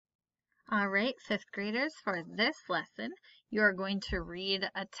All right, fifth graders, for this lesson, you are going to read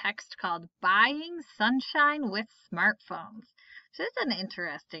a text called Buying Sunshine with Smartphones. So it's an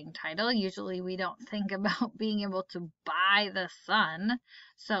interesting title. Usually we don't think about being able to buy the sun.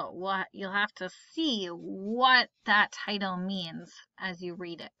 So you'll have to see what that title means as you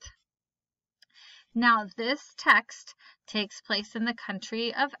read it. Now, this text takes place in the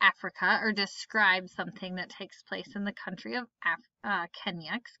country of Africa, or describes something that takes place in the country of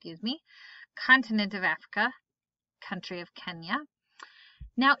Kenya, continent of Africa, country of Kenya.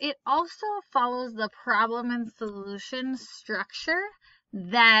 Now, it also follows the problem and solution structure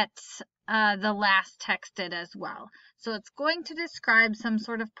that the last text did as well. So it's going to describe some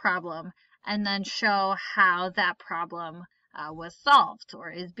sort of problem and then show how that problem was solved or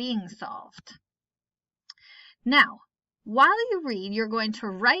is being solved. Now, while you read, you're going to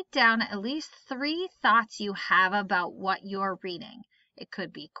write down at least 3 thoughts you have about what you're reading. It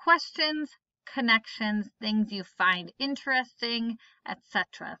could be questions, connections, things you find interesting,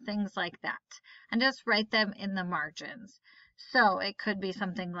 etc., things like that. And just write them in the margins. So it could be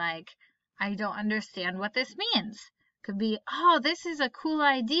something like, I don't understand what this means. It could be, oh, this is a cool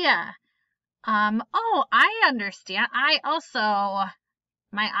idea. Oh, I understand.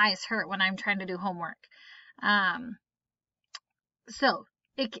 My eyes hurt when I'm trying to do homework. So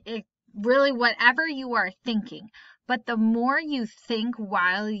it really, whatever you are thinking, but the more you think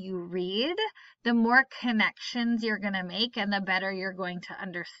while you read, the more connections you're going to make and the better you're going to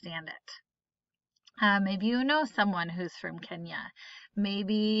understand it. Maybe you know someone who's from Kenya.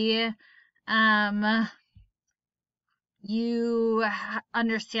 Maybe you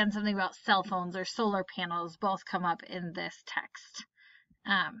understand something about cell phones or solar panels. Both come up in this text.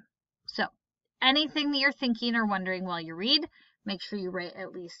 So anything that you're thinking or wondering while you read, make sure you write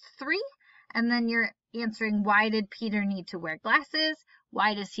at least 3. And then you're answering, why did Peter need to wear glasses?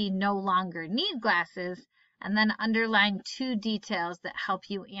 Why does he no longer need glasses? And then underline 2 details that helped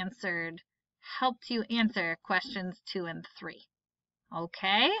you answer questions 2 and 3.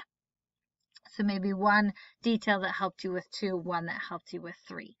 Okay? So maybe 1 detail that helped you with 2, 1 that helped you with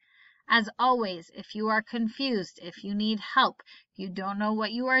 3. As always, if you are confused, if you need help, if you don't know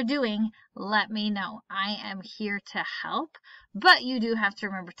what you are doing, let me know. I am here to help, but you do have to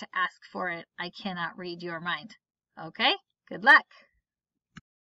remember to ask for it. I cannot read your mind. Okay? Good luck.